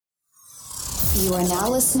You are now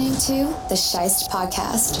listening to the Scheist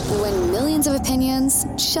Podcast, when millions of opinions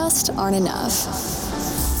just aren't enough.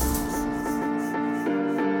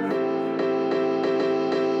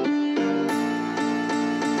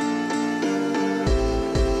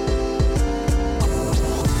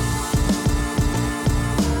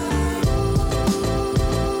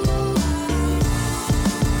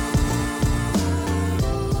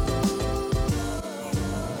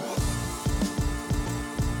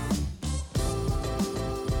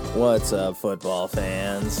 What's up, football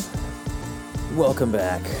fans? Welcome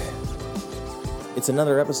back. It's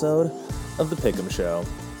another episode of The Pick'em Show.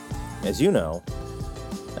 As you know,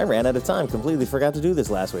 I ran out of time, completely forgot to do this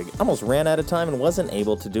last week. Almost ran out of time and wasn't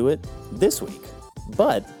able to do it this week.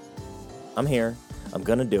 But I'm here, I'm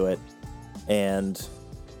gonna do it, and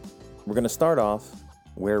we're gonna start off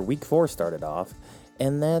where week 4 started off,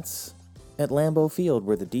 and that's at Lambeau Field,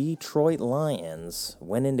 where the Detroit Lions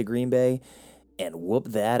went into Green Bay and whoop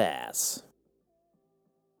that ass.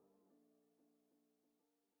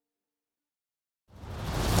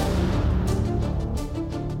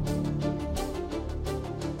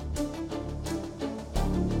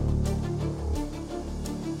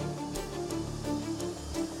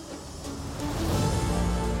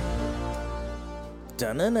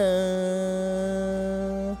 Dun-dun-dun.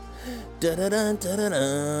 Dun-dun-dun,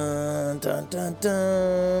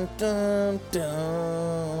 dun-dun-dun,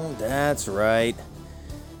 dun-dun. That's right.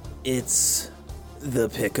 It's the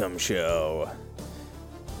Pick'em Show.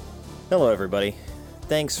 Hello, everybody.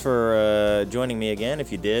 Thanks for joining me again,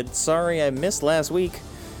 if you did. Sorry I missed last week.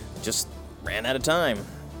 Just ran out of time.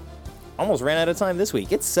 Almost ran out of time this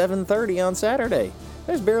week. It's 7:30 on Saturday.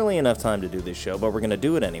 There's barely enough time to do this show, but we're going to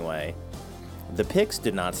do it anyway. The picks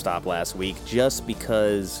did not stop last week just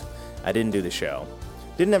because I didn't do the show.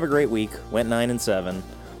 Didn't have a great week. Went 9-7.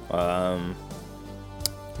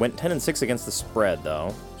 Went 10-6 against the spread,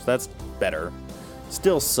 though. So that's better.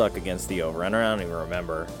 Still suck against the over-under. I don't even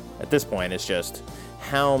remember. At this point, it's just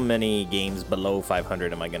how many games below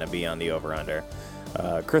 500 am I going to be on the over-under?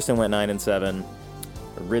 Kristen went 9-7.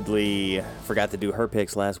 Ridley forgot to do her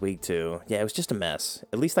picks last week, too. Yeah, it was just a mess.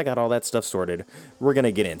 At least I got all that stuff sorted. We're going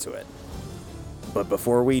to get into it. But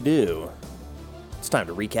before we do, it's time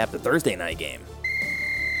to recap the Thursday night game.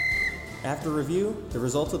 After review, the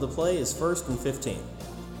result of the play is 1st and 15.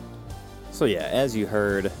 So yeah, as you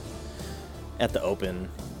heard at the open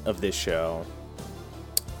of this show,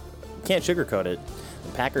 can't sugarcoat it.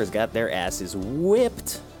 The Packers got their asses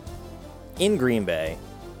whipped in Green Bay.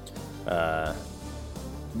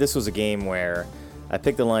 This was a game where I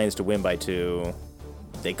picked the Lions to win by 2.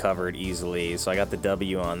 They covered easily, so I got the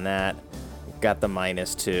W on that. Got the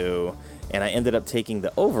 -2, and I ended up taking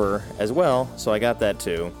the over as well, so I got that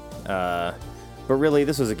too. But really,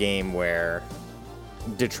 this was a game where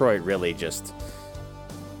Detroit really just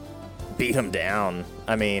beat them down.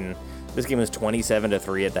 I mean, this game was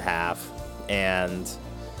 27-3 at the half, and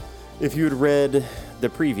if you had read the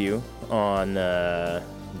preview on the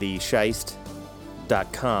Scheist.com,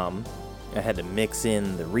 I had to mix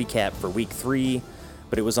in the recap for week 3,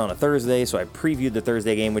 but it was on a Thursday, so I previewed the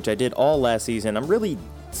Thursday game, which I did all last season. I'm really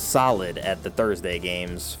solid at the Thursday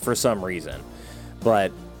games for some reason,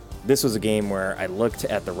 but this was a game where I looked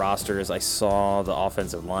at the rosters, I saw the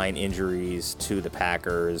offensive line injuries to the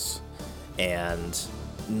Packers, and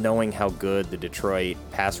knowing how good the Detroit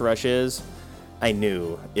pass rush is, I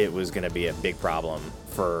knew it was going to be a big problem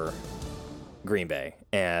for Green Bay,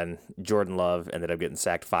 and Jordan Love ended up getting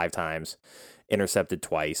sacked 5 times, intercepted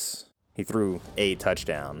twice. He threw a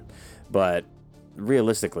touchdown, but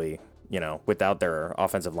realistically, you know, without their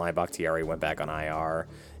offensive line, Bakhtiari went back on IR,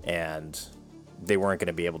 and they weren't going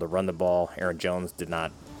to be able to run the ball. Aaron Jones did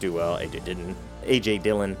not do well. A.J.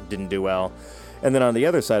 Dillon didn't do well. And then on the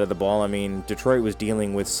other side of the ball, I mean, Detroit was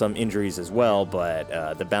dealing with some injuries as well,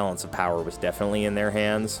 but the balance of power was definitely in their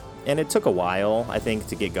hands. And it took a while, I think,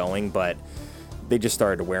 to get going, but they just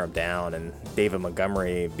started to wear him down, and David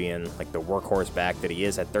Montgomery, being like the workhorse back that he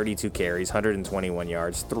is, had 32 carries, 121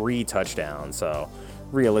 yards, 3 touchdowns. So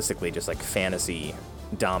realistically, just like fantasy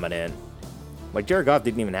dominant. Like Jared Goff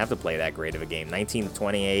didn't even have to play that great of a game.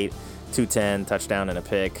 19-28, 210, touchdown and a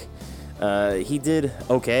pick. He did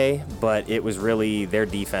okay, but it was really their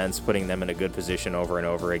defense putting them in a good position over and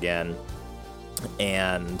over again.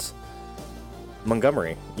 And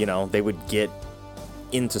Montgomery, you know, they would get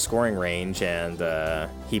into scoring range, and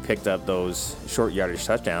he picked up those short yardage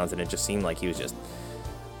touchdowns, and it just seemed like he was just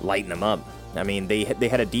lighting them up. I mean, they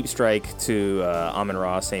had a deep strike to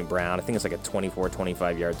Amon-Ra St. Brown. I think it's like a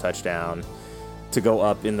 24-25 yard touchdown to go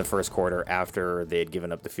up in the first quarter after they had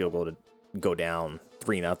given up the field goal to go down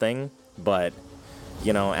 3-0. But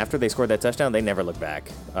after they scored that touchdown, they never looked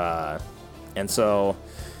back. And so,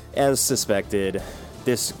 as suspected,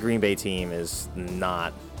 this Green Bay team is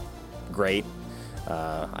not great.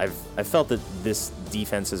 I've felt that this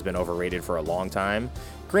defense has been overrated for a long time.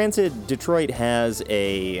 Granted, Detroit has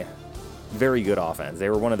a very good offense. They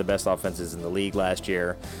were one of the best offenses in the league last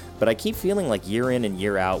year, but I keep feeling like year in and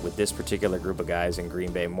year out with this particular group of guys in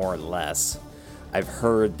Green Bay, more or less, I've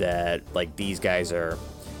heard that like these guys are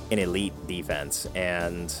an elite defense,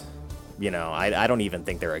 and I don't even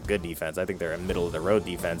think they're a good defense. I think they're a middle of the road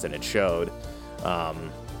defense, and it showed.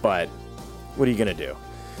 But what are you gonna do?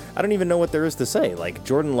 I don't even know what there is to say. Like,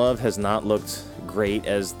 Jordan Love has not looked great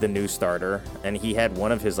as the new starter, and he had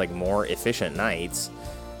one of his like more efficient nights,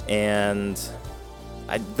 and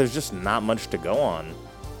there's just not much to go on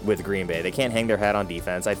with Green Bay. They can't hang their hat on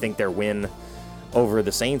defense. I think their win over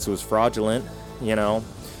the Saints was fraudulent,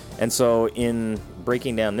 and so in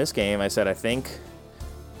breaking down this game, I said I think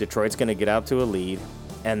Detroit's going to get out to a lead,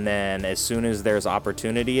 and then as soon as there's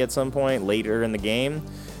opportunity at some point later in the game,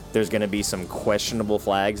 there's going to be some questionable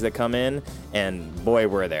flags that come in, and boy,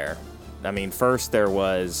 we're there. I mean, first there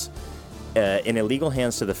was an illegal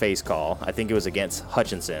hands to the face call. I think it was against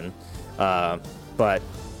Hutchinson, but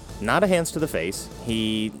not a hands to the face.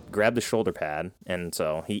 He grabbed the shoulder pad, and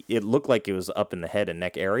so it looked like it was up in the head and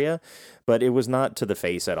neck area, but it was not to the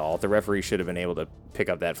face at all. The referee should have been able to pick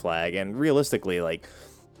up that flag, and realistically, like,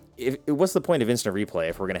 what's the point of instant replay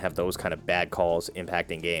if we're going to have those kind of bad calls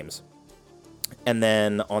impacting games? And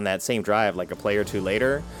then on that same drive, like a play or two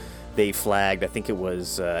later, they flagged, I think it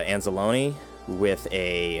was Anzalone, with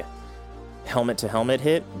a helmet-to-helmet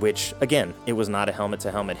hit, which, again, it was not a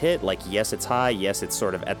helmet-to-helmet hit. Like, yes, it's high. Yes, it's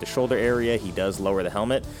sort of at the shoulder area. He does lower the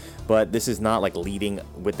helmet. But this is not like leading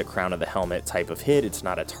with the crown of the helmet type of hit. It's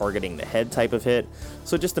not a targeting the head type of hit.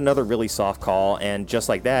 So just another really soft call. And just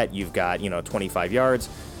like that, you've got, 25 yards.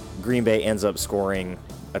 Green Bay ends up scoring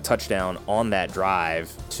a touchdown on that drive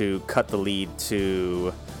to cut the lead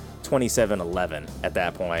to 27-11 at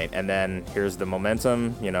that point. And then here's the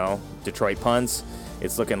momentum, Detroit punts.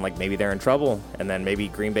 It's looking like maybe they're in trouble, and then maybe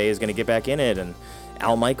Green Bay is going to get back in it. And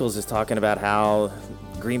Al Michaels is talking about how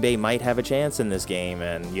Green Bay might have a chance in this game,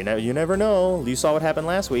 and you never know. You saw what happened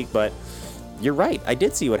last week, but you're right. I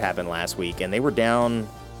did see what happened last week, and they were down,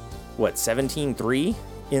 17-3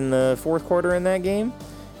 in the fourth quarter in that game,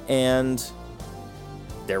 and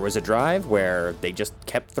there was a drive where they just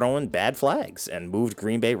kept throwing bad flags and moved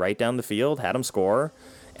Green Bay right down the field, had them score,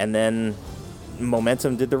 and then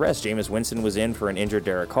momentum did the rest. Jameis Winston was in for an injured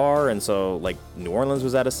Derek Carr, and so New Orleans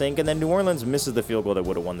was out of sync, and then New Orleans misses the field goal that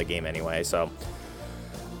would have won the game anyway. So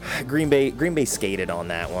Green Bay skated on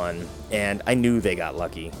that one, and I knew they got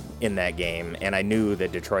lucky in that game, and I knew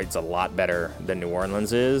that Detroit's a lot better than New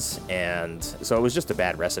Orleans is, and so it was just a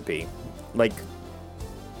bad recipe. Like,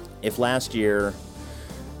 if last year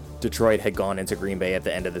Detroit had gone into Green Bay at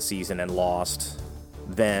the end of the season and lost,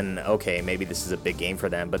 then okay, maybe this is a big game for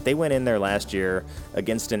them. But they went in there last year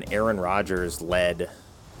against an Aaron Rodgers-led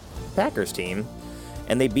Packers team,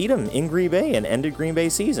 and they beat them in Green Bay and ended Green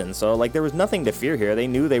Bay's season. So, there was nothing to fear here. They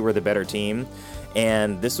knew they were the better team,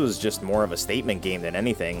 and this was just more of a statement game than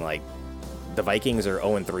anything. The Vikings are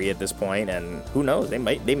 0-3 at this point, and who knows? They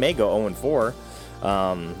may go 0-4.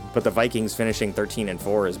 But the Vikings finishing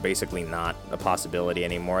 13-4 is basically not a possibility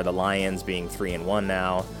anymore. The Lions being 3-1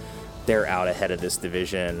 now, they're out ahead of this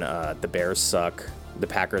division. The Bears suck. The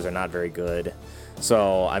Packers are not very good.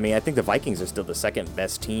 So, I think the Vikings are still the second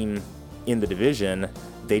best team in the division.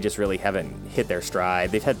 They just really haven't hit their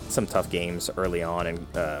stride. They've had some tough games early on, and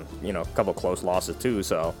a couple close losses too.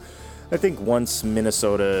 So I think once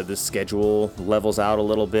Minnesota, the schedule levels out a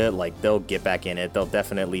little bit, they'll get back in it. They'll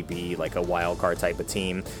definitely be a wild card type of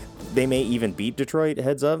team. They may even beat Detroit,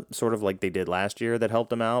 heads up, sort of like they did last year that helped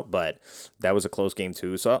them out, but that was a close game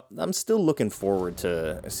too. So I'm still looking forward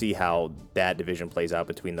to see how that division plays out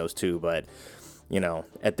between those two. But,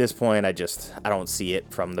 at this point, I don't see it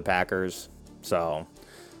from the Packers. So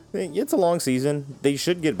it's a long season. They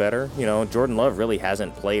should get better. Jordan Love really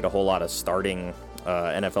hasn't played a whole lot of starting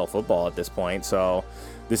NFL football at this point, so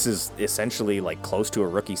this is essentially close to a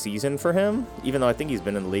rookie season for him, even though I think he's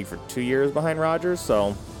been in the league for 2 years behind Rodgers.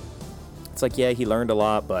 So it's yeah, he learned a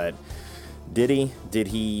lot, but is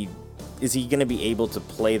he going to be able to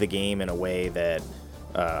play the game in a way that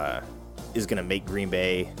is going to make Green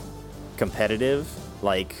Bay competitive?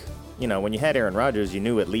 When you had Aaron Rodgers, you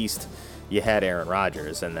knew at least you had Aaron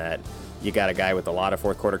Rodgers, and that you got a guy with a lot of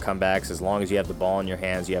fourth quarter comebacks. As long as you have the ball in your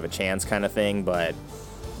hands, you have a chance kind of thing. But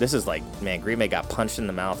this is Green Bay got punched in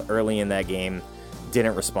the mouth early in that game,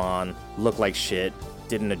 didn't respond, looked like shit,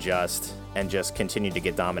 didn't adjust, and just continued to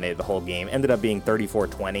get dominated the whole game. Ended up being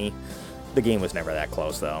 34-20. The game was never that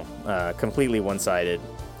close, though. Completely one-sided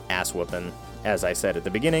ass whooping, as I said at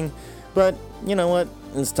the beginning. But you know what?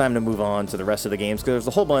 It's time to move on to the rest of the games because there's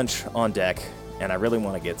a whole bunch on deck, and I really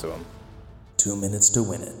want to get to them. 2 minutes to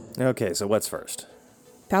win it. Okay, so what's first?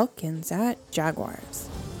 Falcons at Jaguars.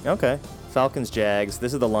 Okay, Falcons, Jags.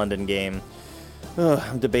 This is the London game.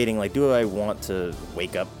 I'm debating, do I want to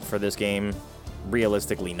wake up for this game?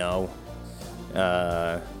 Realistically, no.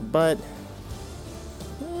 But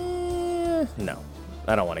no.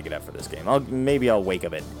 I don't want to get up for this game. Maybe I'll wake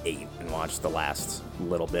up at 8 and watch the last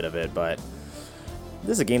little bit of it, but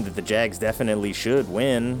this is a game that the Jags definitely should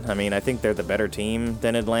win. I mean, I think they're the better team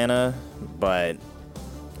than Atlanta, but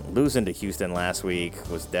losing to Houston last week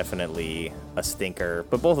was definitely a stinker.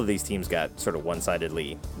 But both of these teams got sort of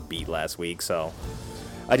one-sidedly beat last week, so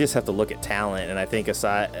I just have to look at talent, and I think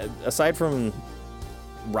aside from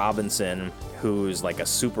Robinson, who's like a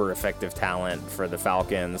super effective talent for the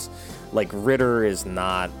Falcons, Ritter is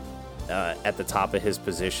not at the top of his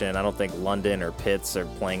position. I don't think London or Pitts are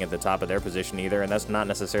playing at the top of their position either, and that's not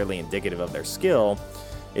necessarily indicative of their skill.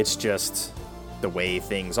 It's just the way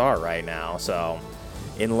things are right now. So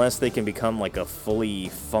unless they can become a fully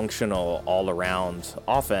functional all-around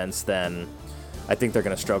offense, then I think they're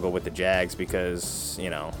going to struggle with the Jags because,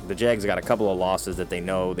 the Jags got a couple of losses that they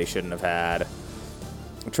know they shouldn't have had.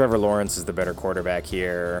 Trevor Lawrence is the better quarterback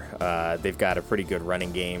here. They've got a pretty good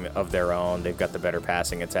running game of their own. They've got the better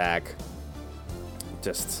passing attack.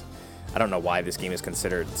 I don't know why this game is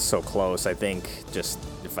considered so close. I think just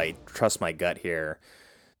if I trust my gut here,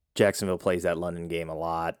 Jacksonville plays that London game a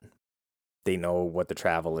lot. They know what the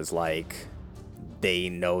travel is like. They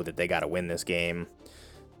know that they got to win this game.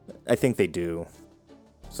 I think they do.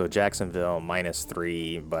 So Jacksonville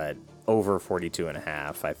 -3, but over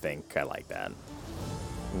 42.5. I think I like that.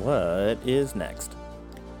 What is next?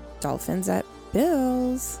 Dolphins at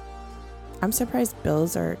Bills. I'm surprised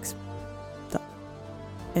Bills are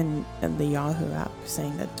in the Yahoo app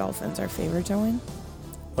saying that Dolphins are favored to win.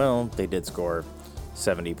 Well, they did score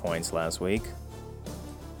 70 points last week.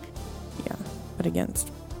 Yeah, but against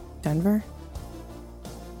Denver,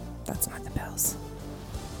 that's not the Bills.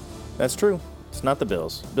 That's true. It's not the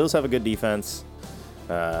Bills. Bills have a good defense.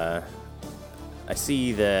 I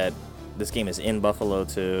see that this game is in Buffalo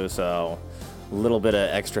too, so a little bit of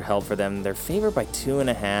extra help for them. They're favored by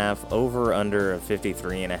 2.5, over under of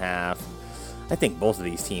 53.5. I think both of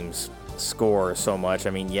these teams score so much. I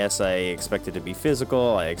mean, yes, I expect it to be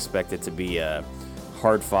physical. I expect it to be a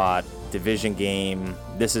hard-fought division game.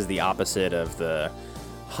 This is the opposite of the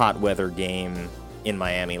hot weather game in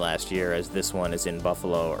Miami last year, as this one is in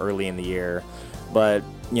Buffalo early in the year. But,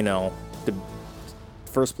 the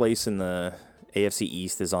first place in the AFC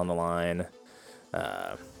East is on the line.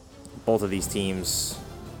 Both of these teams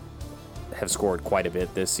have scored quite a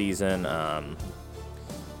bit this season.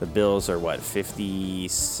 The Bills are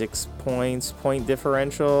 56 point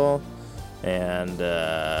differential, and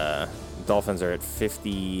Dolphins are at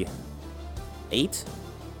 58,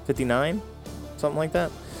 59, something like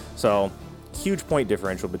that. So huge point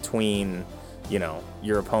differential between,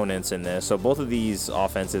 your opponents in this. So both of these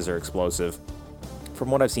offenses are explosive. From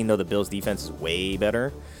what I've seen, though, the Bills' defense is way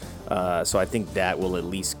better. So I think that will at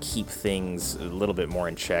least keep things a little bit more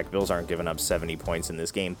in check. Bills aren't giving up 70 points in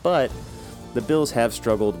this game, but the Bills have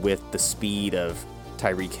struggled with the speed of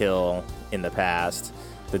Tyreek Hill in the past.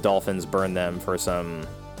 The Dolphins burned them for some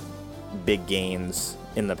big gains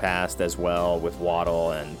in the past as well with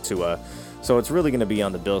Waddle and Tua. So it's really going to be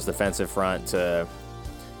on the Bills' defensive front to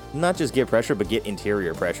not just get pressure, but get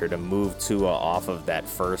interior pressure to move Tua off of that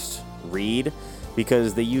first read,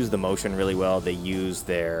 because they use the motion really well. They use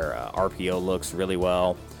their RPO looks really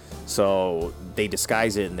well. So they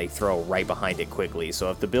disguise it and they throw right behind it quickly.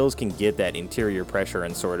 So if the Bills can get that interior pressure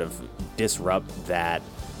and sort of disrupt that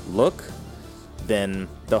look, then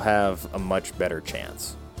they'll have a much better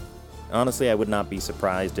chance. Honestly, I would not be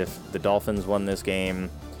surprised if the Dolphins won this game.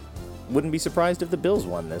 Wouldn't be surprised if the Bills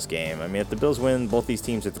won this game. I mean, if the Bills win, both these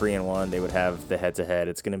teams are 3-1. They would have the head-to-head.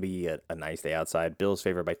 It's going to be a nice day outside. Bills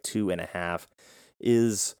favored by 2.5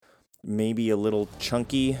 is maybe a little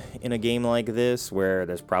chunky in a game like this, where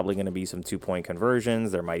there's probably going to be some 2-point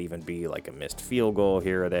conversions. There might even be a missed field goal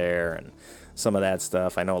here or there and some of that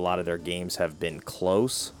stuff. I know a lot of their games have been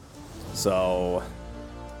close. So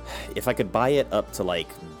if I could buy it up to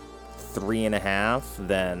 3.5,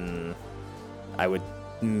 then I would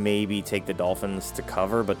maybe take the Dolphins to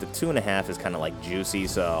cover, but the 2.5 is kind of juicy,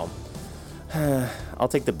 so I'll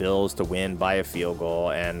take the Bills to win by a field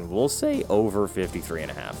goal, and we'll say over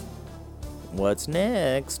 53.5. What's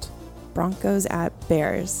next? Broncos at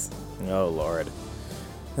Bears. Oh, Lord.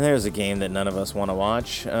 There's a game that none of us want to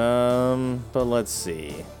watch. But let's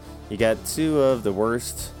see. You got two of the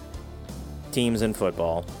worst teams in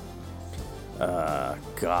football.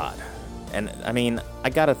 God. And, I mean, I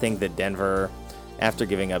gotta think that Denver, after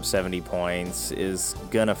giving up 70 points, is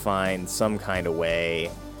gonna find some kind of way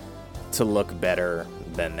to look better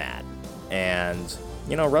than that. And,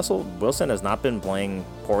 you know, Russell Wilson has not been playing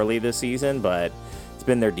poorly this season, but it's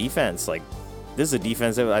been their defense. Like, this is a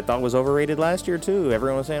defense that I thought was overrated last year, too.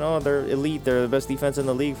 Everyone was saying, oh, they're elite, they're the best defense in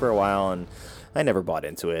the league for a while, and I never bought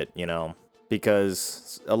into it, you know,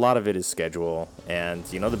 because a lot of it is schedule. And,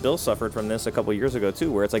 you know, the Bills suffered from this a couple years ago,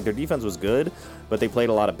 too, where it's like their defense was good, but they played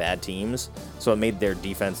a lot of bad teams, so it made their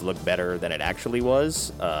defense look better than it actually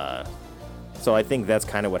was. So I think that's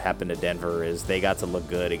kind of what happened to Denver, is they got to look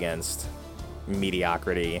good against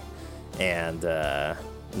mediocrity, and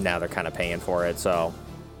now they're kind of paying for it. So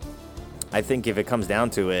I think if it comes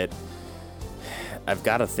down to it, I've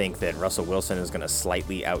got to think that Russell Wilson is going to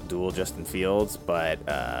slightly outduel Justin Fields, but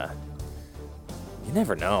you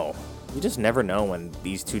never know. You just never know when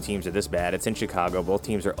these two teams are this bad. It's in Chicago. Both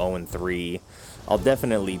teams are 0-3. I'll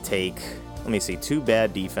definitely take, let me see, two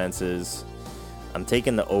bad defenses. I'm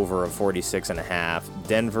taking the over of 46.5.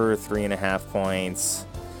 Denver, 3.5 points.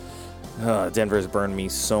 Denver's burned me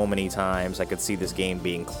so many times. I could see this game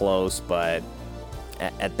being close, but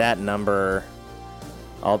at that number,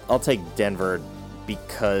 I'll take Denver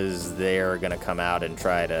because they're going to come out and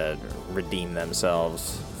try to redeem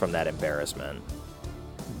themselves from that embarrassment.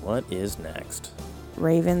 What is next?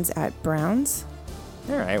 Ravens at Browns.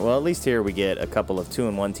 All right, well, at least here we get a couple of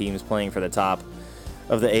 2-1 teams playing for the top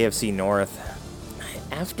of the AFC North.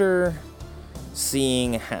 After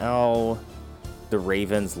seeing how the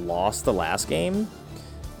Ravens lost the last game,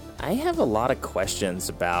 I have a lot of questions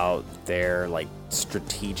about their, like,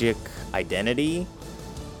 strategic identity.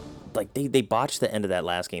 Like, they botched the end of that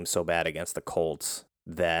last game so bad against the Colts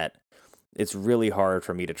that it's really hard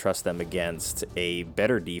for me to trust them against a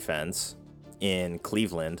better defense in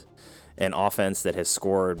Cleveland, an offense that has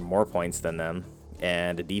scored more points than them,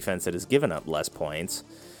 and a defense that has given up less points.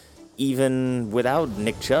 Even without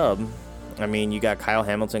Nick Chubb, I mean, you got Kyle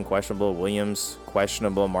Hamilton questionable, Williams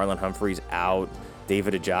questionable, Marlon Humphrey's out,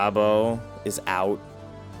 David Ajabo is out.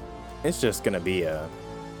 It's just going to be a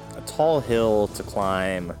tall hill to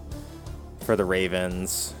climb for the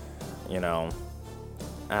Ravens. You know,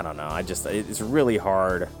 I don't know. It's really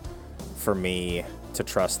hard for me to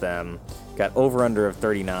trust them. Got over-under of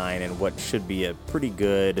 39 in what should be a pretty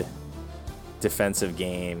good defensive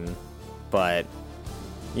game, but,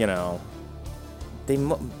 you know, they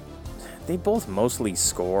both mostly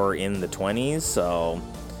score in the 20s, so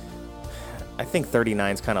I think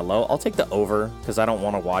 39 is kind of low. I'll take the over because I don't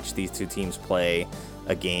want to watch these two teams play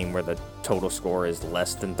a game where the total score is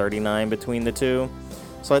less than 39 between the two.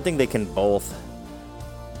 So I think they can both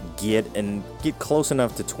get close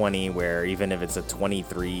enough to 20 where even if it's a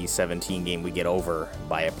 23-17 game, we get over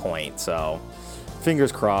by a point. So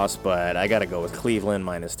fingers crossed, but I got to go with Cleveland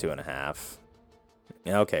minus 2.5.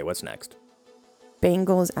 Okay, what's next?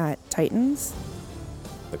 Bengals at Titans.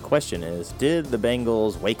 The question is, did the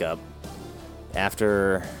Bengals wake up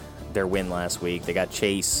after their win last week? They got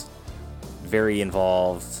Chase very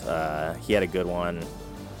involved. He had a good one.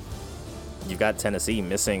 You've got Tennessee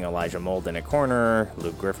missing Elijah Molden at corner.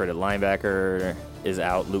 Luke Gifford at linebacker is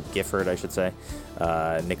out. Luke Gifford, I should say.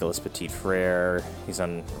 Nicholas Petit-Frere, he's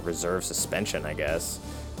on reserve suspension, I guess.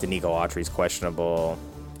 Danico Autry's questionable.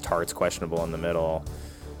 Tart's questionable in the middle.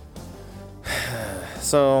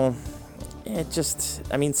 So,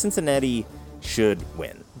 Cincinnati should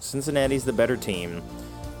win. Cincinnati's the better team.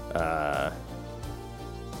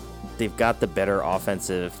 They've got the better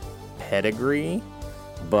offensive pedigree,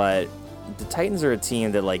 but the Titans are a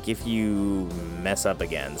team that, like, if you mess up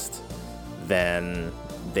against, then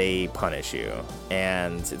they punish you.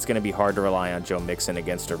 And it's going to be hard to rely on Joe Mixon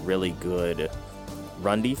against a really good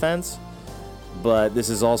run defense. But this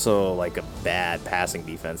is also like a bad passing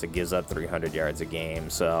defense. It gives up 300 yards a game.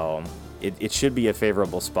 So it should be a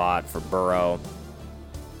favorable spot for Burrow.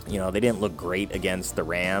 You know, they didn't look great against the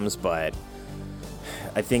Rams, but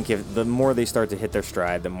I think if the more they start to hit their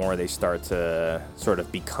stride, the more they start to sort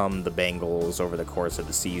of become the Bengals over the course of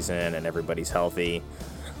the season and everybody's healthy.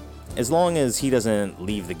 As long as he doesn't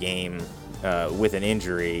leave the game with an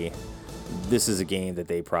injury, this is a game that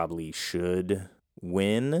they probably should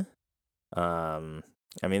win.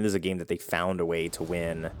 This is a game that they found a way to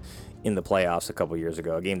win in the playoffs a couple years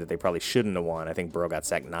ago, a game that they probably shouldn't have won. I think Burrow got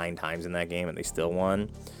sacked 9 times in that game, and they still won.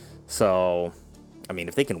 So,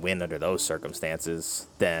 if they can win under those circumstances,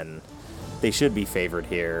 then they should be favored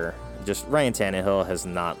here. just Ryan Tannehill has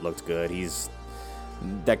not looked good.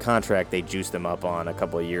 That contract they juiced him up on a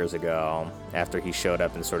couple of years ago after he showed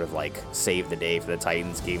up and sort of like saved the day for the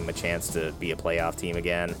Titans, gave him a chance to be a playoff team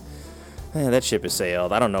again. That ship has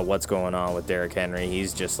sailed. I don't know what's going on with Derrick Henry.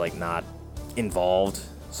 He's just like not involved.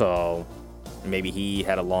 So maybe he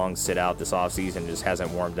had a long sit out this offseason and just hasn't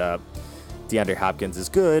warmed up. DeAndre Hopkins is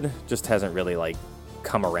good, just hasn't really like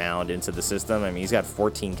come around into the system. I mean, he's got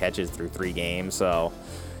 14 catches through 3 games, so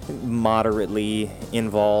moderately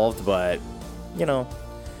involved, but you know,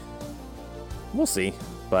 we'll see.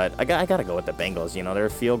 But I got to go with the Bengals. You know, they're a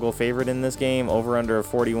field goal favorite in this game, over under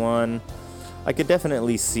 41. I could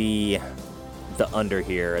definitely see the under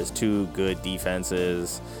here as 2 good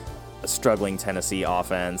defenses, a struggling Tennessee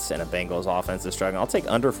offense, and a Bengals offense is struggling. I'll take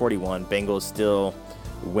under 41. Bengals still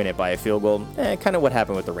win it by a field goal. Kind of what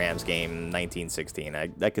happened with the Rams game in 1916.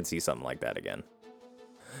 I could see something like that again.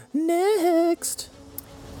 Next.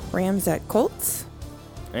 Rams at Colts.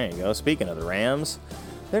 There you go. Speaking of the Rams,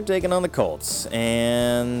 they're taking on the Colts.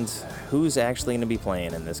 And who's actually going to be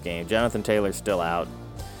playing in this game? Jonathan Taylor's still out.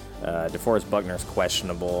 DeForest Buckner's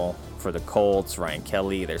questionable for the Colts. Ryan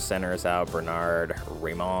Kelly, their center, is out. Bernard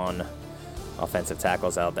Raymond, offensive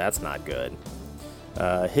tackle's out. That's not good.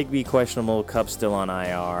 Higbee questionable. Kupp still on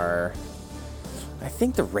IR. I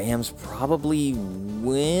think the Rams probably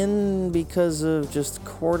win because of just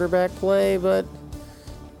quarterback play, but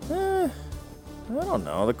I don't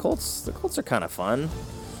know. The Colts are kind of fun.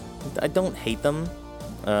 I don't hate them.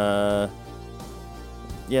 Yeah,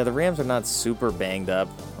 the Rams are not super banged up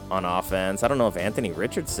on offense. I don't know if Anthony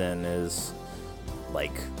Richardson is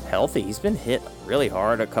like healthy. He's been hit really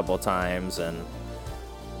hard a couple of times, and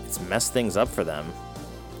it's messed things up for them.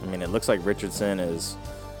 I mean, it looks like Richardson is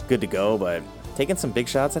good to go, but taking some big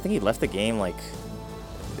shots. I think he left the game, like,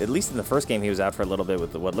 at least in the first game, he was out for a little bit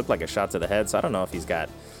with what looked like a shot to the head. So I don't know if he's got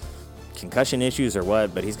concussion issues or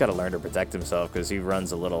what, but he's got to learn to protect himself because he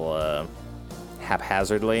runs a little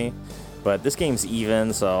haphazardly. But this game's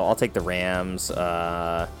even, so I'll take the Rams.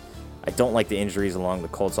 I don't like the injuries along the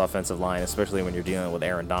Colts offensive line, especially when you're dealing with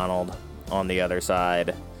Aaron Donald on the other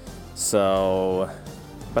side. So,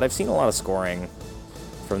 but I've seen a lot of scoring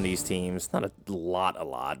from these teams. Not a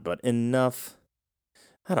lot, but enough.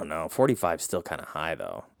 I don't know. 45 still kind of high,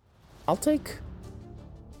 though. I'll take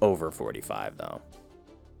over 45, though.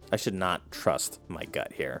 I should not trust my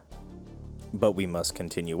gut here. But we must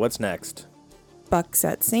continue. What's next? Bucks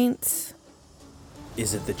at Saints.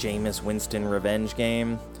 Is it the Jameis Winston revenge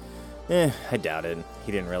game? I doubt it.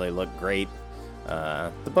 He didn't really look great.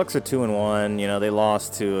 The Bucks are 2-1. You know, they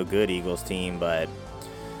lost to a good Eagles team, but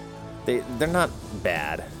they're not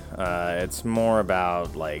bad. It's more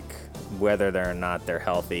about like whether or not they're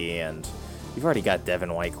healthy, and you've already got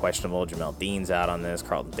Devin White questionable, Jamel Dean's out on this,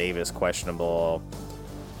 Carlton Davis questionable,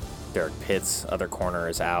 Derek Pitts, other corner,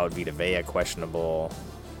 is out, Vita Vea questionable.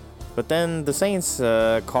 But then the Saints,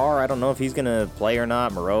 Carr, I don't know if he's going to play or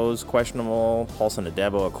not. Moreau's questionable. Paulson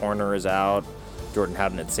Adebo, a corner, is out. Jordan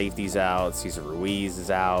Howden at safety's out. Cesar Ruiz is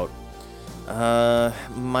out.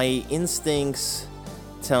 My instincts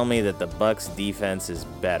tell me that the Bucks defense is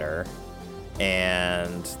better,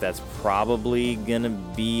 and that's probably going to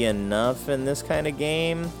be enough in this kind of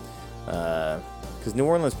game. Because New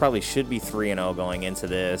Orleans probably should be 3-0 going into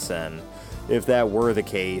this, and if that were the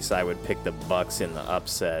case, I would pick the Bucks in the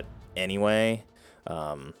upset anyway.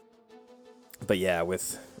 But yeah,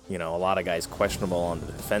 with, you know, a lot of guys questionable on the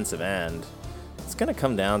defensive end, it's going to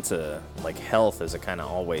come down to like health, as it kind of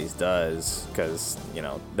always does, because, you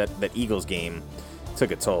know, that Eagles game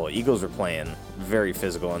took a toll. Eagles were playing very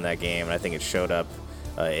physical in that game, and I think it showed up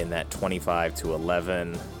in that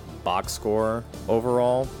 25-11 box score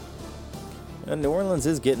overall. And New Orleans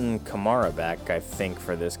is getting Kamara back, I think,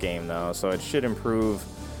 for this game, though, so it should improve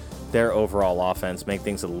their overall offense, make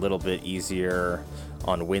things a little bit easier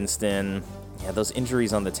on Winston. Yeah, those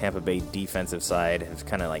injuries on the Tampa Bay defensive side have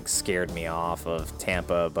kind of like scared me off of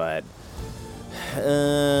Tampa, but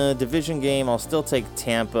division game, I'll still take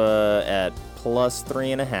Tampa at plus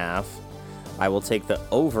 3.5. I will take the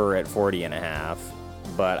over at 40.5,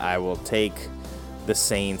 but I will take the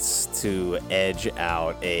Saints to edge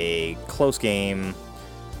out a close game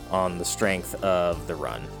on the strength of the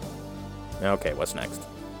run. Okay, what's next?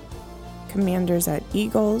 Commanders at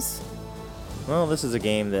Eagles. Well, this is a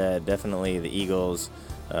game that definitely the Eagles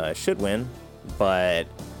should win, but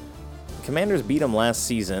Commanders beat them last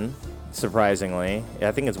season, surprisingly.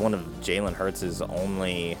 I think it's one of Jalen Hurts'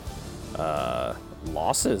 only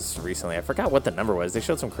losses recently. I forgot what the number was. They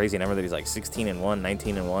showed some crazy number that he's like 16-1,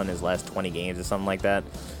 19-1 his last 20 games or something like that.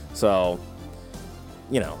 So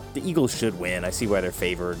the Eagles should win. I see why they're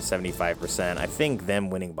favored 75%. I think them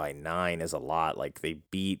winning by 9 is a lot. Like, they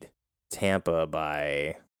beat Tampa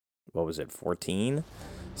by, 14?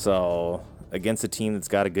 So, against a team that's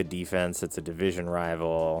got a good defense, it's a division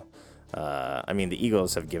rival. The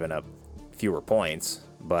Eagles have given up fewer points,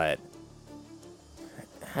 but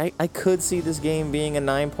I could see this game being a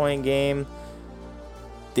 9-point game.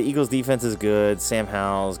 The Eagles' defense is good. Sam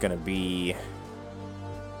Howell's going to be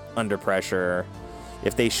under pressure.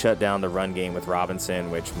 If they shut down the run game with Robinson,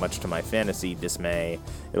 which, much to my fantasy dismay,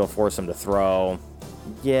 it'll force them to throw.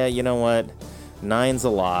 Yeah, you know what? 9's a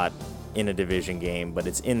lot in a division game, but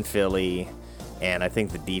it's in Philly, and I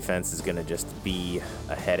think the defense is going to just be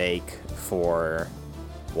a headache for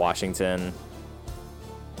Washington.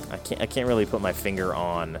 I can't really put my finger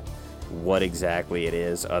on what exactly it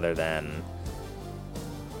is other than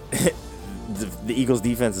the Eagles'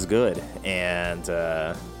 defense is good, and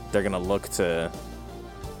they're going to look to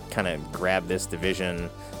kind of grab this division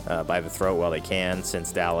by the throat while they can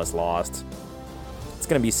since Dallas lost. It's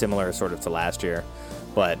going to be similar sort of to last year,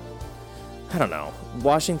 but I don't know.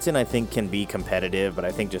 Washington, I think, can be competitive, but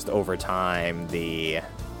I think just over time, the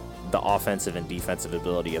offensive and defensive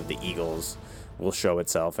ability of the Eagles will show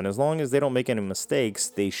itself, and as long as they don't make any mistakes,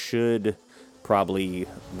 they should probably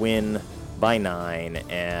win by 9,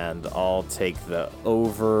 and I'll take the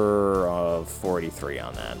over of 43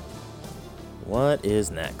 on that. What is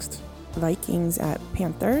next? Vikings at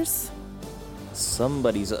Panthers.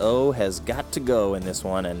 Somebody's O has got to go in this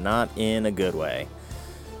one, and not in a good way.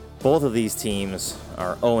 Both of these teams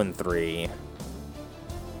are 0-3.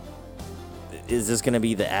 Is this going to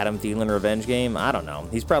be the Adam Thielen revenge game? I don't know.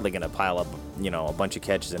 He's probably going to pile up, a bunch of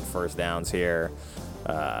catches and first downs here.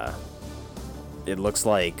 It looks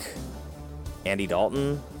like Andy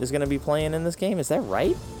Dalton is going to be playing in this game. Is that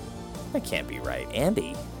right? That can't be right.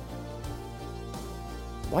 Andy?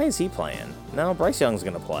 Why is he playing? No, Bryce Young's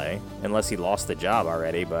going to play, unless he lost the job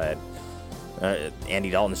already, but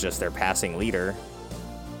Andy Dalton's just their passing leader.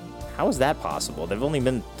 How is that possible? They've only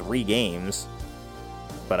been 3 games,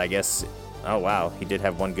 but I guess... Oh, wow, he did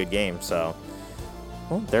have one good game, so...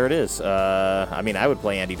 Well, there it is. I would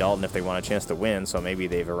play Andy Dalton if they want a chance to win, so maybe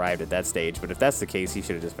they've arrived at that stage, but if that's the case, he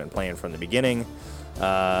should have just been playing from the beginning.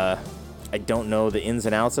 I don't know the ins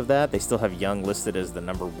and outs of that. They still have Young listed as the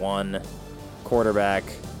number 1 quarterback.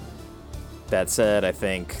 That said, I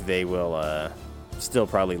think they will still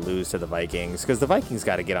probably lose to the Vikings, because the Vikings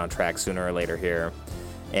got to get on track sooner or later here.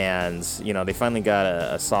 And, they finally got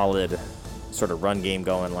a solid sort of run game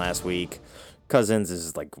going last week. Cousins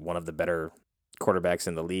is like one of the better quarterbacks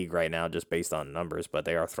in the league right now, just based on numbers, but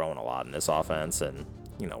they are throwing a lot in this offense. And,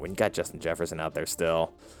 when you got Justin Jefferson out there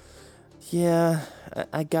still, yeah,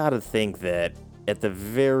 I got to think that at the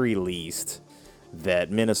very least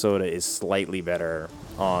that Minnesota is slightly better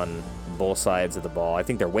on both sides of the ball. I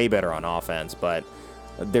think they're way better on offense, but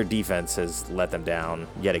their defense has let them down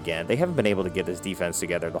yet again. They haven't been able to get this defense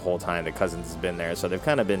together the whole time that Cousins has been there, so they've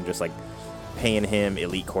kind of been just like paying him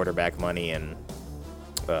elite quarterback money and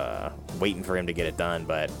waiting for him to get it done.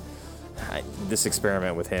 But this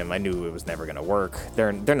experiment with him, I knew it was never going to work.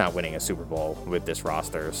 They're not winning a Super Bowl with this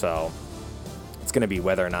roster, so it's going to be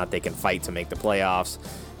whether or not they can fight to make the playoffs,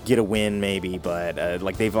 get a win maybe, but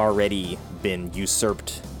they've already been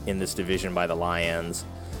usurped in this division by the Lions.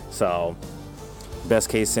 So best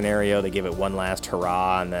case scenario, they give it one last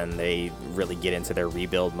hurrah and then they really get into their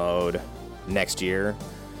rebuild mode next year.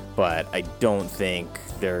 But I don't think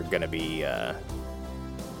they're going to be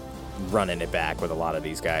running it back with a lot of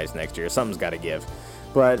these guys next year. Something's got to give.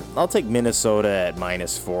 But I'll take Minnesota at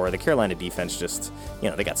 -4. The Carolina defense just,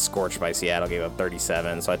 they got scorched by Seattle, gave up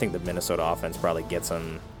 37. So I think the Minnesota offense probably gets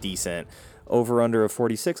them decent. Over under of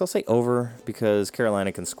 46. I'll say over because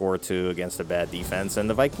Carolina can score 2 against a bad defense, and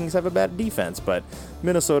the Vikings have a bad defense. But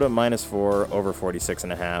Minnesota -4, over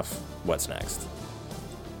 46.5. What's next?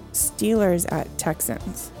 Steelers at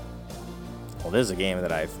Texans. Well, this is a game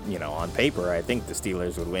that on paper, I think the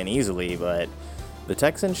Steelers would win easily, but the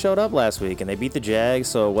Texans showed up last week and they beat the Jags.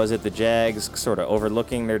 So was it the Jags sort of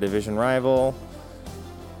overlooking their division rival,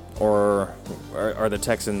 or are the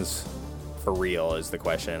Texans for real is the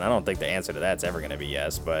question. I don't think the answer to that's ever going to be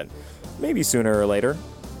yes, but maybe sooner or later.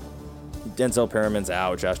 Denzel Perriman's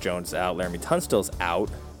out, Josh Jones is out, Laramie Tunstill's out,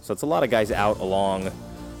 so it's a lot of guys out along.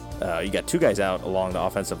 You got 2 guys out along the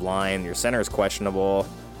offensive line. Your center is questionable,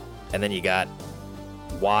 and then you got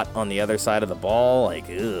Watt on the other side of the ball.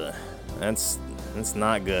 That's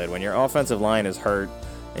not good when your offensive line is hurt,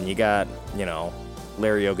 and you got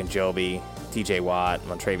Larry Ogunjobi, T.J. Watt,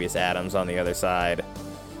 Montravius Adams on the other side.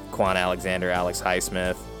 Quan Alexander, Alex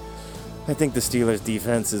Highsmith. I think the Steelers'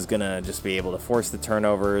 defense is going to just be able to force the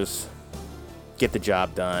turnovers, get the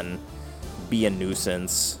job done, be a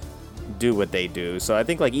nuisance, do what they do. So I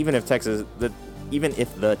think like even if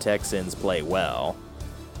the Texans play well,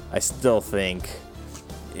 I still think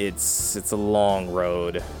it's a long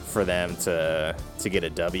road for them to get a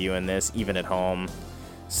W in this, even at home.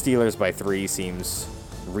 Steelers by 3 seems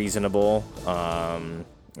reasonable, and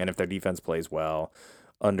if their defense plays well,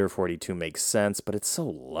 under 42 makes sense, but it's so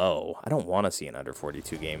low. I don't want to see an under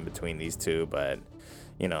 42 game between these two, but,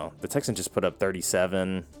 you know, the Texans just put up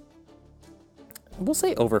 37. We'll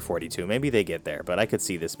say over 42. Maybe they get there, but I could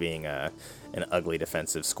see this being an ugly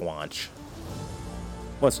defensive squanch.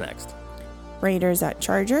 What's next? Raiders at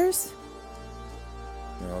Chargers.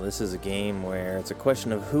 Well, this is a game where it's a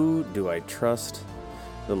question of who do I trust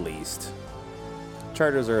the least.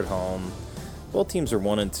 Chargers are at home. Both teams are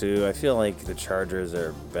 1-2. I feel like the Chargers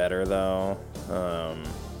are better, though.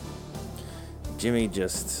 Jimmy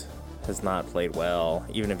just has not played well.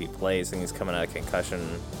 Even if he plays, I think he's coming out of concussion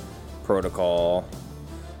protocol.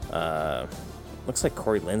 Looks like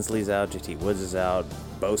Corey Linsley's out. JT Woods is out.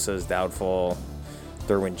 Bosa's doubtful.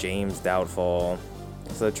 Derwin James doubtful.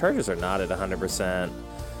 So the Chargers are not at 100%.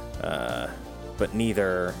 But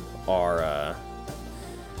neither are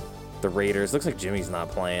the Raiders. Looks like Jimmy's not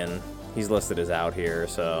playing. He's listed as out here,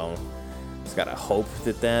 so just gotta hope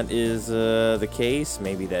that is the case.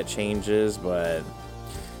 Maybe that changes, but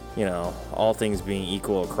you know, all things being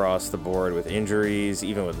equal across the board with injuries,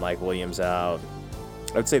 even with Mike Williams out,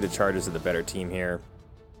 I would say the Chargers are the better team here,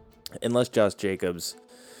 unless Josh Jacobs,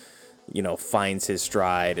 you know, finds his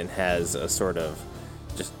stride and has a sort of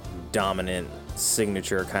just dominant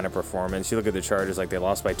signature kind of performance. You look at the Chargers, like they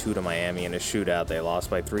lost by 2 to Miami in a shootout. They lost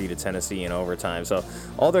by 3 to Tennessee in overtime. So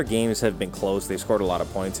all their games have been close. They scored a lot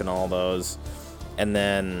of points in all those. And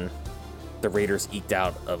then the Raiders eked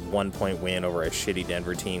out a 1-point win over a shitty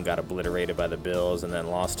Denver team, got obliterated by the Bills, and then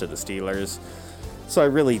lost to the Steelers. So I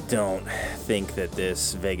really don't think that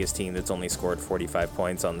this Vegas team that's only scored 45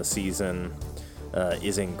 points on the season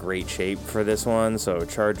is in great shape for this one. So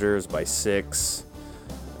Chargers by 6.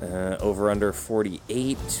 Over under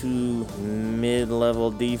 48 to mid-level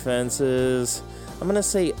defenses. I'm going to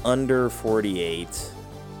say under 48.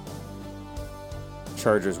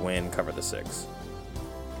 Chargers win, cover the 6.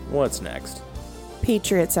 What's next?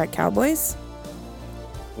 Patriots at Cowboys.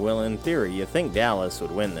 Well, in theory, you think Dallas would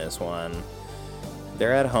win this one.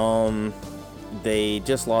 They're at home. They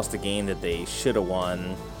just lost a game that they should have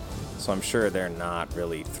won, so I'm sure they're not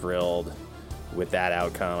really thrilled with that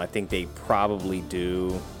outcome. I think they probably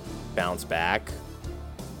do bounce back,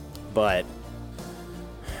 but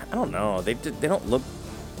I don't know. They did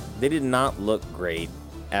not look great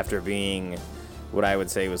after being what I would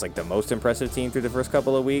say was like the most impressive team through the first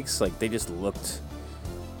couple of weeks. Like they just looked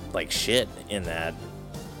like shit in that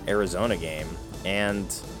Arizona game, and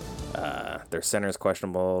their center is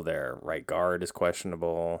questionable. Their right guard is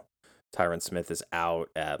questionable. Tyron Smith is out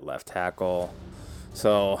at left tackle.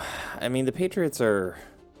 So, I mean, the Patriots are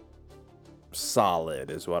solid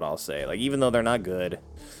is what I'll say. Like, even though they're not good,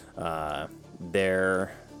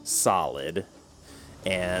 they're solid.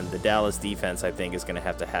 And the Dallas defense, I think, is going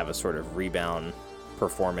to have a sort of rebound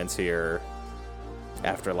performance here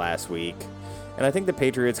after last week. And I think the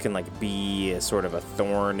Patriots can, like, be a sort of a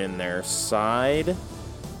thorn in their side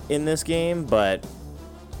in this game. But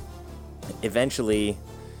eventually,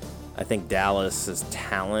 I think Dallas's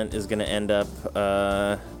talent is going to end up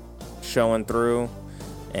showing through,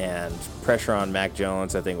 and pressure on Mac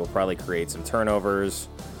Jones, I think, will probably create some turnovers.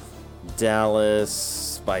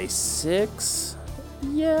 Dallas by 6?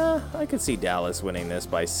 Yeah, I could see Dallas winning this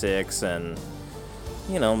by 6, and,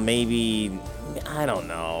 you know, maybe, I don't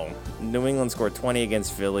know. New England scored 20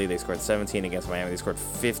 against Philly. They scored 17 against Miami. They scored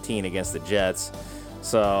 15 against the Jets.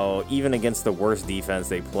 So even against the worst defense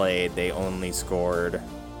they played, they only scored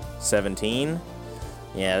 17.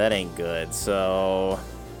 Yeah, that ain't good. So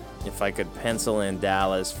if I could pencil in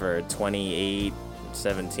Dallas for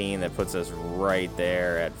 28-17, that puts us right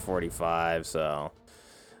there at 45. So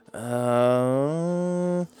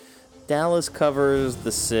Dallas covers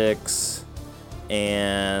the 6,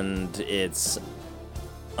 and it's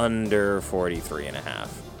under 43.5.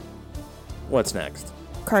 What's next?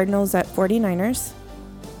 Cardinals at 49ers.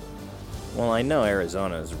 Well, I know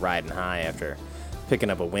Arizona's riding high after picking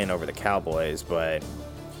up a win over the Cowboys, but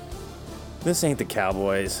this ain't the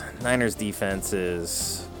Cowboys. Niners defense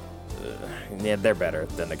is, yeah, they're better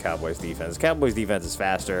than the Cowboys defense. Cowboys defense is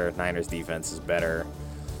faster. Niners defense is better.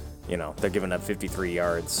 You know, they're giving up 53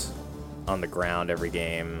 yards on the ground every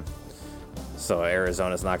game. So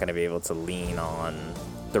Arizona's not going to be able to lean on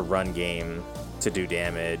the run game to do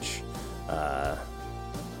damage.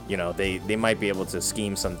 They might be able to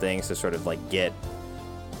scheme some things to sort of like get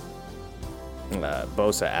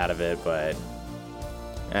Bosa out of it, but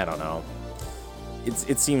I don't know.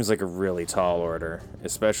 It seems like a really tall order,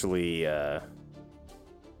 especially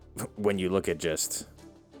when you look at just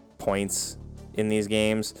points in these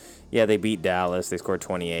games. Yeah, they beat Dallas. They scored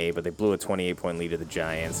 28, but they blew a 28-point lead to the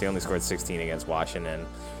Giants. They only scored 16 against Washington.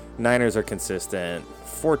 Niners are consistent.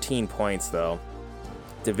 14 points, though.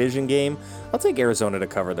 Division game, I'll take Arizona to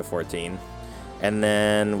cover the 14. And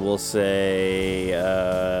then we'll say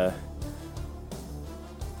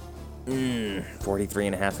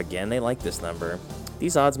 43.5 again. They like this number.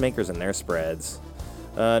 These odds makers and their spreads.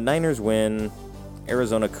 Niners win.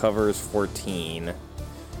 Arizona covers 14.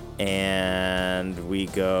 And we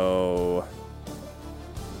go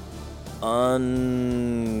under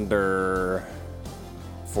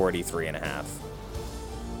 43.5.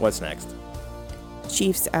 What's next?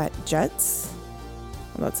 Chiefs at Jets.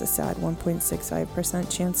 Well, that's a sad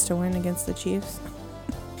 1.65% chance to win against the Chiefs.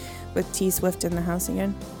 With T Swift in the house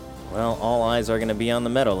again. Well, all eyes are going to be on the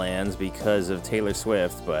Meadowlands because of Taylor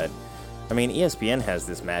Swift, but I mean, ESPN has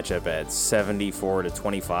this matchup at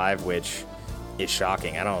 74-25, which is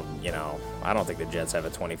shocking. I don't think the Jets have a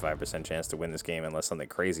 25% chance to win this game unless something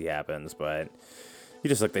crazy happens, but you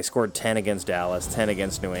just look, they scored 10 against Dallas, 10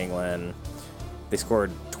 against New England. They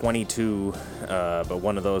scored 22, but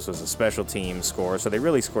one of those was a special team score, so they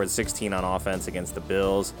really scored 16 on offense against the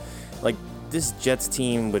Bills. Like, this Jets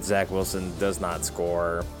team with Zach Wilson does not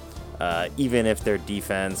score. Even if their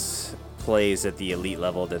defense plays at the elite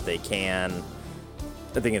level that they can,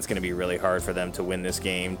 I think it's going to be really hard for them to win this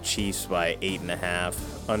game. Chiefs by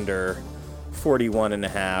 8.5, under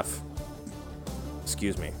 41.5.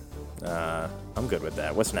 Excuse me. I'm good with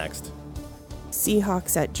that. What's next?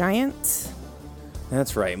 Seahawks at Giants.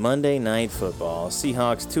 That's right. Monday Night Football.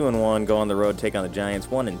 Seahawks 2-1 go on the road, take on the Giants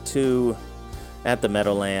 1-2 at the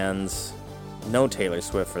Meadowlands. No Taylor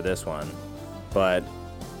Swift for this one, but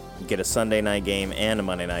you get a Sunday night game and a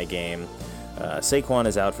Monday night game. Saquon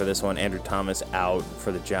is out for this one. Andrew Thomas out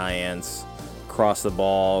for the Giants. Cross the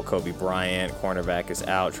ball. Kobe Bryant, cornerback, is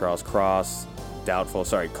out. Charles Cross, doubtful.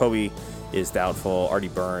 Sorry, Kobe is doubtful. Artie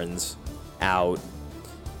Burns, out.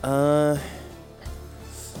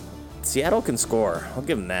 Seattle can score. I'll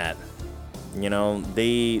give them that.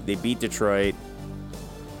 They beat Detroit.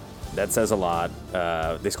 That says a lot.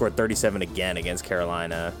 They scored 37 again against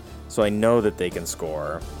Carolina, so I know that they can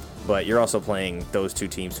score. But you're also playing those two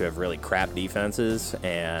teams who have really crap defenses,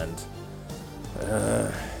 and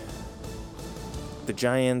the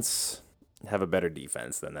Giants have a better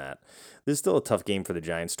defense than that. This is still a tough game for the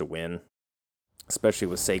Giants to win, especially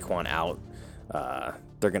with Saquon out.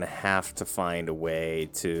 They're going to have to find a way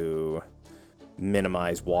to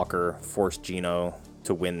minimize Walker, force Geno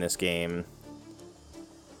to win this game.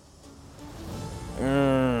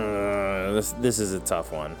 This is a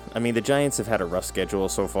tough one. I mean, the Giants have had a rough schedule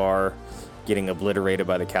so far, getting obliterated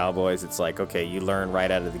by the Cowboys. It's like, okay, you learn right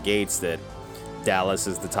out of the gates that Dallas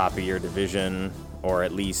is the top of your division, or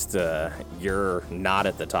at least you're not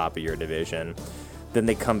at the top of your division. Then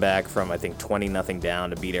they come back from, I think, 20-0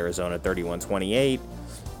 down to beat Arizona 31-28.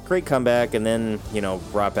 Great comeback, and then,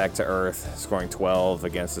 brought back to earth, scoring 12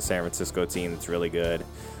 against the San Francisco team that's really good.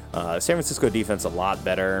 San Francisco defense a lot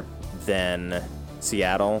better than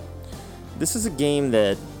Seattle. This is a game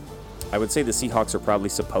that I would say the Seahawks are probably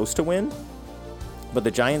supposed to win, but the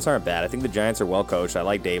Giants aren't bad. I think the Giants are well coached. I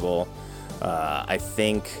like Dable. I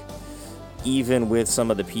think even with some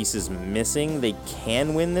of the pieces missing, they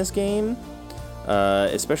can win this game,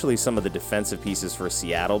 especially some of the defensive pieces for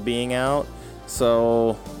Seattle being out.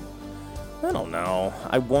 So, I don't know.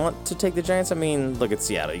 I want to take the Giants. I mean, look at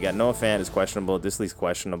Seattle. You got Noah Fant is questionable. Disley's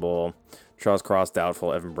questionable. Charles Cross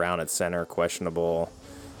doubtful. Evan Brown at center questionable.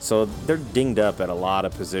 So they're dinged up at a lot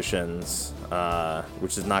of positions,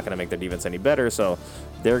 which is not going to make their defense any better. So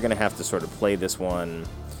they're going to have to sort of play this one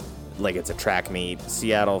like it's a track meet.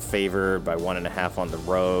 Seattle favored by 1.5 on the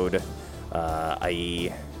road,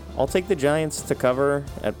 i.e., I'll take the Giants to cover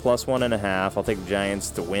at plus 1.5. I'll take the Giants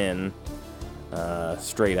to win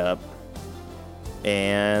straight up.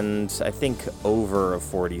 And I think over a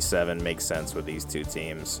 47 makes sense with these two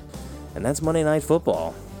teams. And that's Monday Night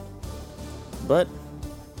Football. But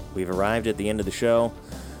we've arrived at the end of the show.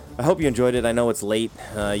 I hope you enjoyed it. I know it's late.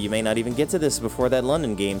 You may not even get to this before that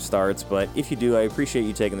London game starts, but if you do, I appreciate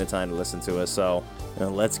you taking the time to listen to us. So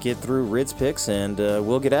let's get through Rid's picks, and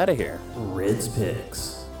we'll get out of here. Rid's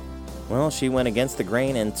picks. Well, she went against the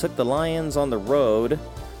grain and took the Lions on the road,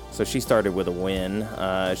 so she started with a win.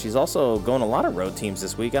 She's also going a lot of road teams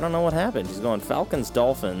this week. I don't know what happened. She's going Falcons,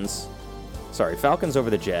 Dolphins, Falcons over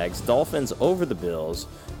the Jags, Dolphins over the Bills,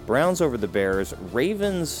 Browns over the Bears,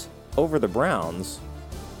 Ravens over the Browns,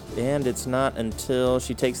 and it's not until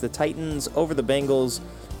she takes the Titans over the Bengals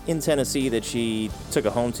in Tennessee that she took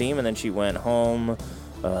a home team, and then she went home.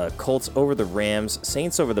 Colts over the Rams,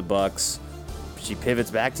 Saints over the Bucks. She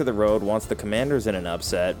pivots back to the road, wants the Commanders in an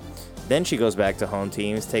upset. Then she goes back to home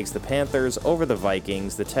teams, takes the Panthers over the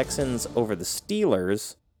Vikings, the Texans over the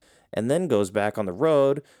Steelers, and then goes back on the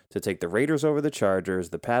road to take the Raiders over the Chargers,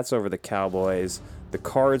 the Pats over the Cowboys, the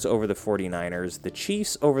Cards over the 49ers, the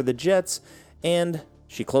Chiefs over the Jets, and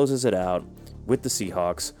she closes it out with the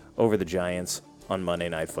Seahawks over the Giants on Monday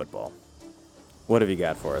Night Football. What have you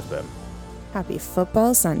got for us, Bim? Happy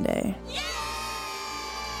Football Sunday.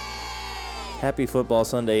 Happy Football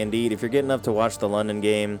Sunday indeed. If you're getting up to watch the London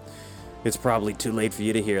game, it's probably too late for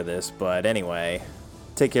you to hear this, but anyway,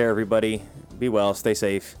 take care, everybody. Be well, stay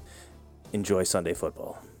safe. Enjoy Sunday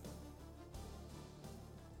football.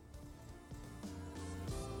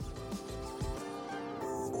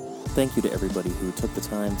 Thank you to everybody who took the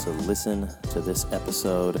time to listen to this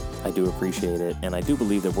episode. I do appreciate it, and I do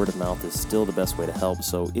believe that word of mouth is still the best way to help,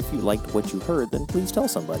 so if you liked what you heard, then please tell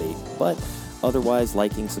somebody. But otherwise,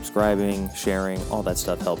 liking, subscribing, sharing, all that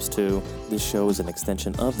stuff helps too. This show is an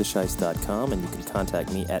extension of thesheist.com, and you can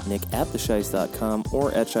contact me at nick@thesheist.com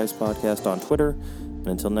or at Sheist Podcast on Twitter. And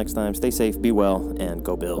until next time, stay safe, be well, and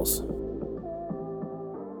go Bills.